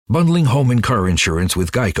Bundling home and car insurance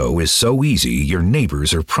with Geico is so easy, your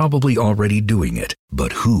neighbors are probably already doing it.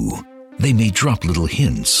 But who? They may drop little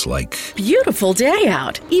hints like, "Beautiful day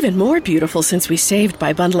out. Even more beautiful since we saved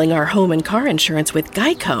by bundling our home and car insurance with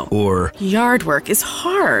Geico." or, "Yard work is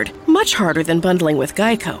hard. Much harder than bundling with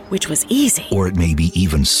Geico, which was easy." or it may be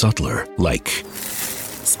even subtler, like,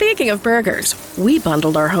 Speaking of burgers, we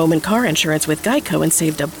bundled our home and car insurance with Geico and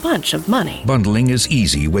saved a bunch of money. bundling is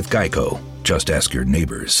easy with Geico. Just ask your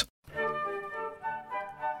neighbors.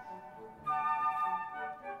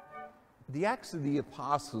 The Acts of the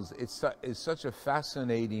Apostles is such a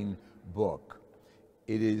fascinating book.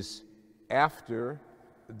 It is after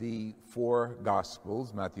the four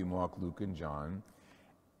Gospels, Matthew, Mark, Luke, and John,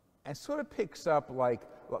 and sort of picks up like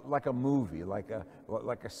a movie, like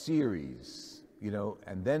a series,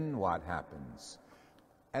 and then what happens.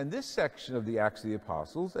 And this section of the Acts of the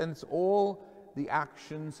Apostles, and it's all the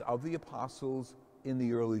actions of the apostles in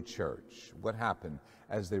the early church, what happened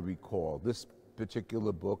as they recall. This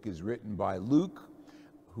particular book is written by Luke,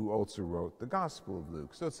 who also wrote the Gospel of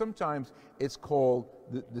Luke. So sometimes it's called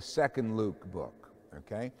the second Luke book,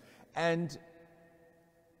 okay? And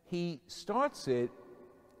he starts it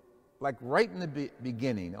like right in the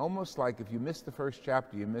beginning, almost like if you missed the first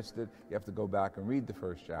chapter, you missed it, you have to go back and read the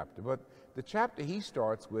first chapter. But the chapter he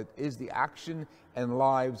starts with is the action and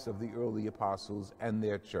lives of the early apostles and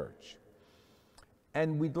their church.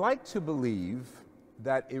 And we'd like to believe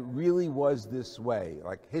that it really was this way,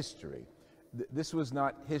 like history. This was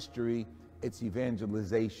not history, it's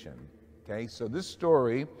evangelization, okay? So this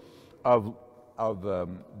story of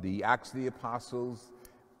the Acts of the Apostles,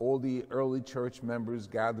 all the early church members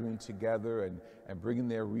gathering together and bringing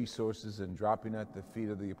their resources and dropping at the feet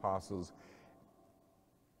of the apostles,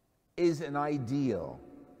 is an ideal.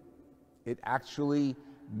 It actually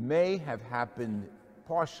may have happened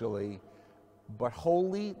partially, but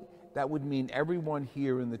wholly, that would mean everyone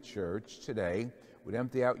here in the church today would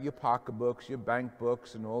empty out your pocketbooks, your bank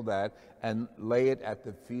books, and all that, and lay it at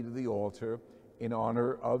the feet of the altar in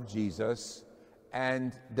honor of Jesus,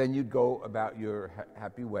 and then you'd go about your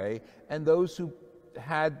happy way. And those who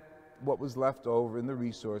had what was left over in the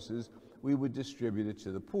resources, we would distribute it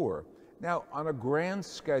to the poor. Now, on a grand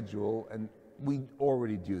schedule, and we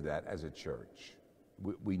already do that as a church.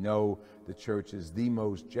 We know the church is the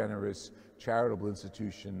most generous charitable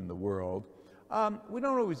institution in the world. We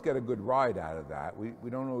don't always get a good ride out of that. We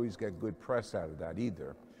don't always get good press out of that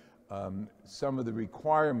either. Some of the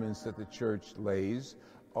requirements that the church lays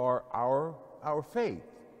are our faith.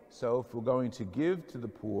 So if we're going to give to the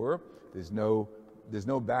poor, there's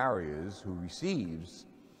no barriers who receives.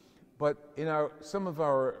 But in some of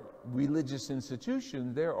our religious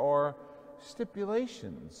institutions, there are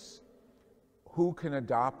stipulations. Who can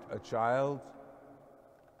adopt a child?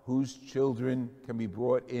 Whose children can be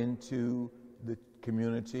brought into the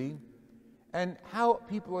community? And how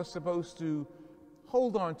people are supposed to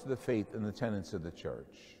hold on to the faith and the tenets of the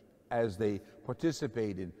church as they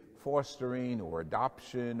participate in fostering or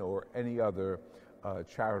adoption or any other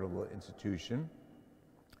charitable institution.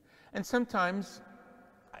 And sometimes,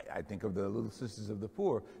 I think of the Little Sisters of the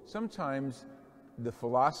Poor, sometimes the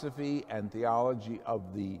philosophy and theology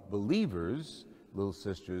of the believers, Little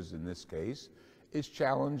Sisters in this case, is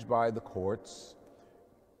challenged by the courts.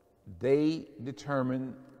 They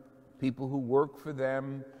determine people who work for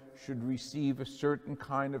them should receive a certain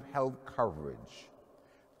kind of health coverage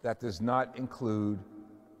that does not include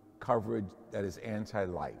coverage that is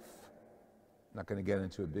anti-life. I'm not going to get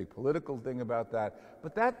into a big political thing about that,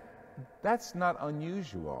 but that's not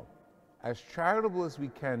unusual. As charitable as we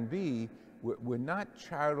can be, we're not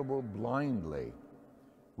charitable blindly.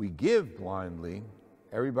 We give blindly.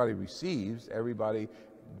 Everybody receives. Everybody,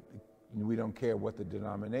 we don't care what the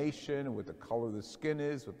denomination, what the color of the skin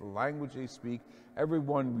is, what the language they speak.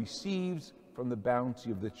 Everyone receives from the bounty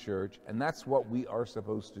of the church, and that's what we are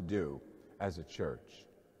supposed to do as a church.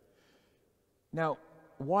 Now,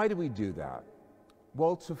 why do we do that?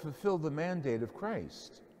 Well, to fulfill the mandate of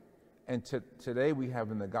Christ. And today we have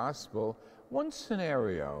in the gospel one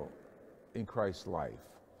scenario in Christ's life.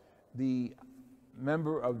 The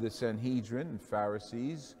member of the Sanhedrin and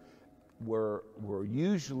Pharisees were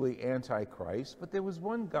usually anti-Christ, but there was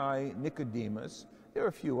one guy, Nicodemus. There were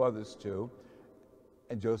a few others too,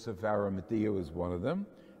 and Joseph of Arimathea was one of them.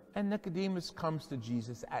 And Nicodemus comes to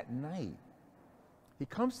Jesus at night. He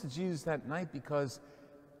comes to Jesus that night because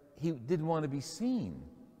he didn't want to be seen.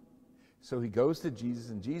 So he goes to Jesus,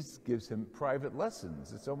 and Jesus gives him private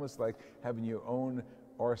lessons. It's almost like having your own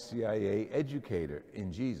RCIA educator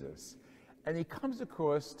in Jesus. And he comes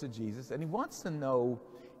across to Jesus, and he wants to know,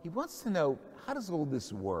 how does all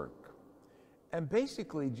this work? And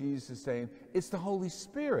basically, Jesus is saying, it's the Holy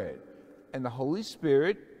Spirit. And the Holy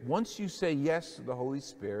Spirit, once you say yes to the Holy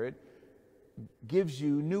Spirit, gives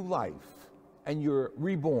you new life, and you're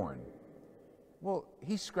reborn. Well,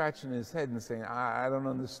 he's scratching his head and saying, I don't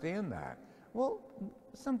understand that. Well,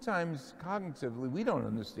 sometimes cognitively, we don't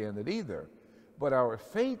understand it either. But our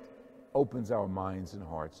faith opens our minds and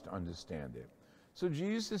hearts to understand it. So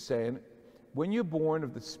Jesus is saying, when you're born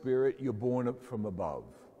of the Spirit, you're born up from above.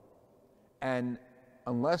 And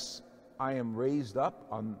unless I am raised up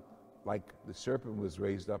on, like the serpent was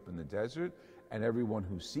raised up in the desert, and everyone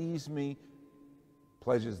who sees me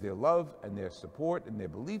pledges their love and their support and their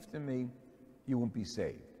belief in me, you won't be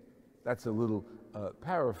saved. That's a little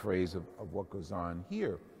paraphrase of what goes on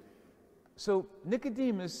here. So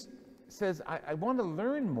Nicodemus says, I want to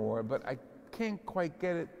learn more, but I can't quite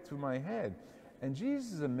get it through my head. And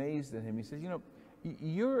Jesus is amazed at him. He says,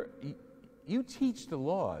 you teach the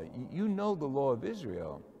law, you know the law of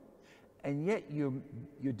Israel, and yet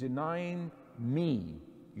you're denying me,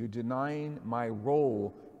 you're denying my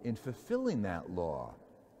role in fulfilling that law.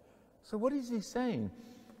 So what is he saying?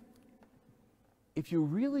 If you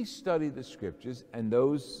really study the scriptures, and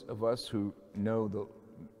those of us who know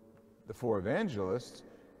the four evangelists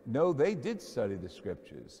know they did study the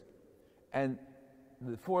scriptures, and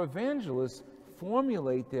the four evangelists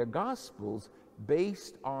formulate their gospels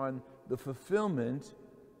based on the fulfillment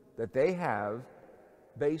that they have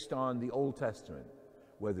based on the Old Testament,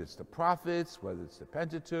 whether it's the prophets, whether it's the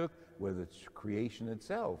Pentateuch, whether it's creation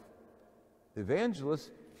itself. The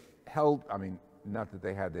evangelists held, not that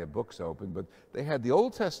they had their books open, but they had the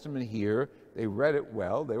Old Testament here, they read it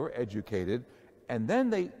well, they were educated, and then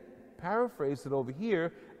they paraphrased it over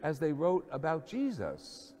here as they wrote about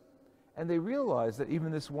Jesus. And they realized that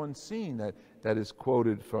even this one scene that is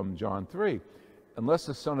quoted from John 3, unless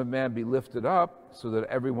the Son of Man be lifted up so that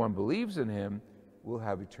everyone believes in him, will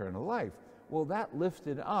have eternal life. Well, that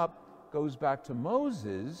lifted up goes back to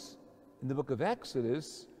Moses in the book of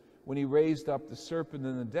Exodus when he raised up the serpent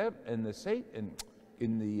in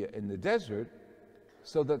the desert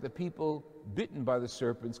so that the people bitten by the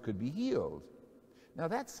serpents could be healed. Now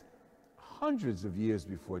that's hundreds of years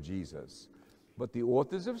before Jesus. But the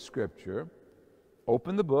authors of Scripture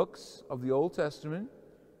opened the books of the Old Testament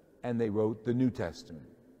and they wrote the New Testament.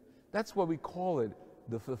 That's why we call it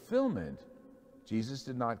the fulfillment. Jesus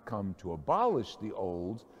did not come to abolish the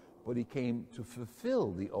old, but he came to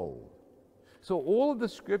fulfill the old. So all of the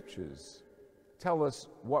Scriptures tell us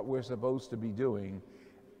what we're supposed to be doing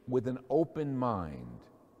with an open mind.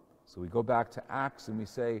 So we go back to Acts and we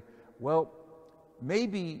say, well,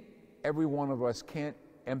 maybe every one of us can't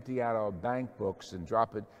empty out our bank books and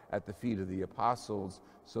drop it at the feet of the apostles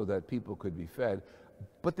so that people could be fed.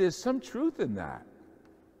 But there's some truth in that.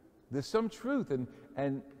 There's some truth.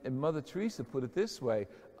 And Mother Teresa put it this way,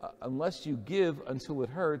 unless you give until it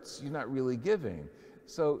hurts, you're not really giving.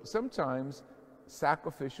 So sometimes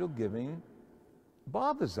sacrificial giving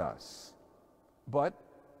bothers us. But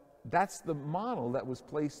that's the model that was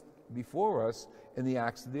placed before us in the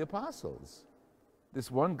Acts of the Apostles. This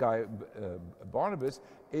one guy, Barnabas,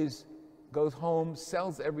 goes home,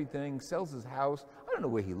 sells everything, sells his house. I don't know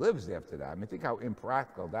where he lives after that. Think how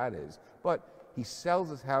impractical that is. But he sells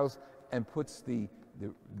his house and puts the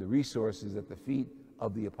resources at the feet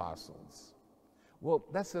of the apostles. Well,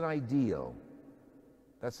 that's an ideal.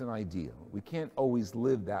 That's an ideal. We can't always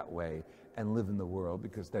live that way and live in the world,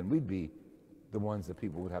 because then we'd be the ones that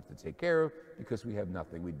people would have to take care of because we have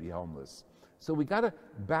nothing. We'd be homeless. So we got to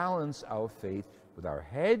balance our faith with our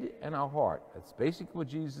head and our heart. That's basically what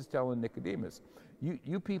Jesus is telling Nicodemus.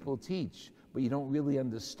 You people teach, but you don't really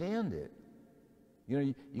understand it.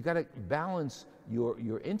 You got to balance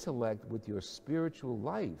your intellect with your spiritual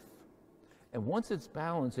life. And once it's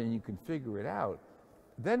balanced and you can figure it out,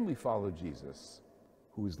 then we follow Jesus,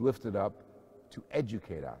 who is lifted up to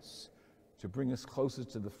educate us, to bring us closer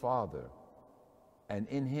to the Father. And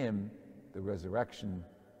in him, the resurrection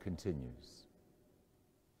continues.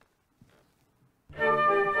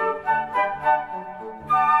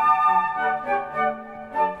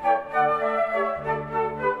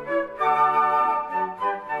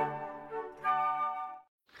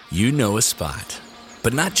 You know a spot,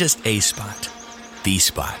 but not just a spot, the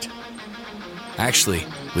spot. Actually,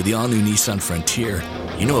 with the all-new Nissan Frontier,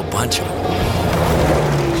 you know a bunch of them.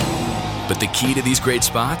 But the key to these great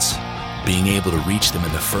spots? Being able to reach them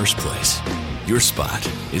in the first place. Your spot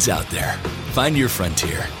is out there. Find your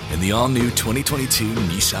Frontier in the all-new 2022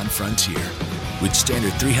 Nissan Frontier. With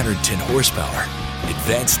standard 310 horsepower,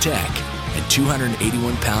 advanced tech, and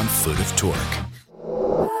 281 pound-foot of torque.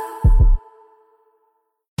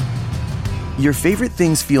 Your favorite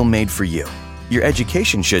things feel made for you. Your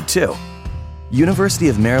education should too. University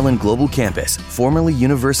of Maryland Global Campus, formerly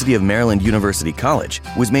University of Maryland University College,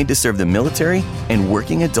 was made to serve the military and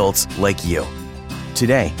working adults like you.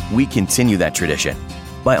 Today, we continue that tradition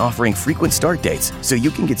by offering frequent start dates so you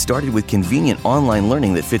can get started with convenient online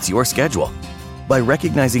learning that fits your schedule, by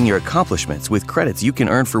recognizing your accomplishments with credits you can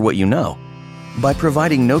earn for what you know, by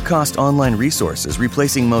providing no-cost online resources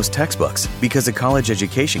replacing most textbooks because a college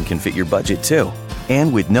education can fit your budget too,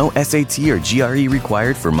 and with no SAT or GRE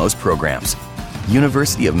required for most programs.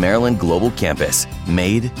 University of Maryland Global Campus,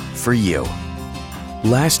 made for you.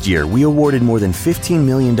 Last year, we awarded more than $15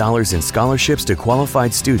 million in scholarships to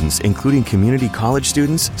qualified students, including community college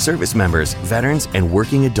students, service members, veterans, and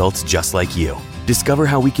working adults just like you. Discover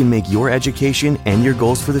how we can make your education and your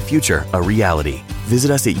goals for the future a reality. Visit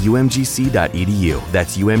us at umgc.edu.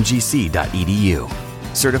 That's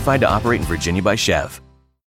umgc.edu. Certified to operate in Virginia by Chev.